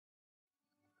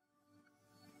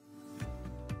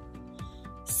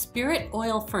Spirit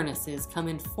oil furnaces come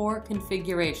in 4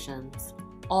 configurations,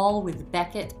 all with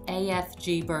Beckett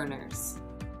AFG burners.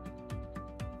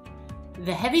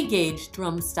 The heavy gauge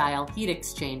drum style heat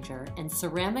exchanger and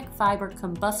ceramic fiber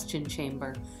combustion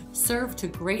chamber serve to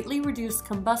greatly reduce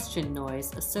combustion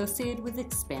noise associated with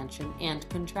expansion and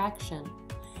contraction.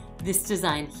 This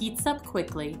design heats up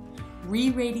quickly,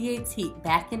 re-radiates heat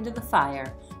back into the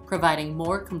fire, providing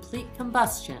more complete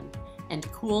combustion, and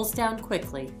cools down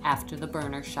quickly after the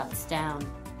burner shuts down.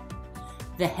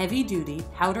 The heavy-duty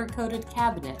powder-coated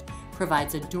cabinet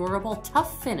provides a durable,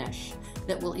 tough finish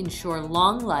that will ensure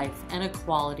long life and a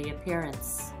quality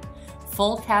appearance.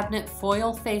 Full cabinet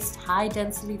foil-faced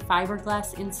high-density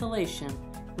fiberglass insulation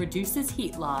reduces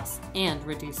heat loss and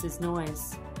reduces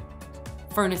noise.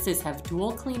 Furnaces have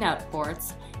dual cleanout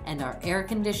ports and are air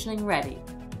conditioning ready,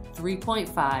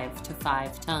 3.5 to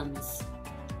 5 tons.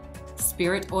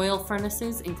 Spirit oil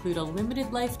furnaces include a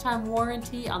limited lifetime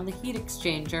warranty on the heat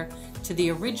exchanger to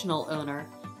the original owner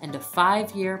and a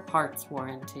 5-year parts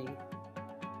warranty.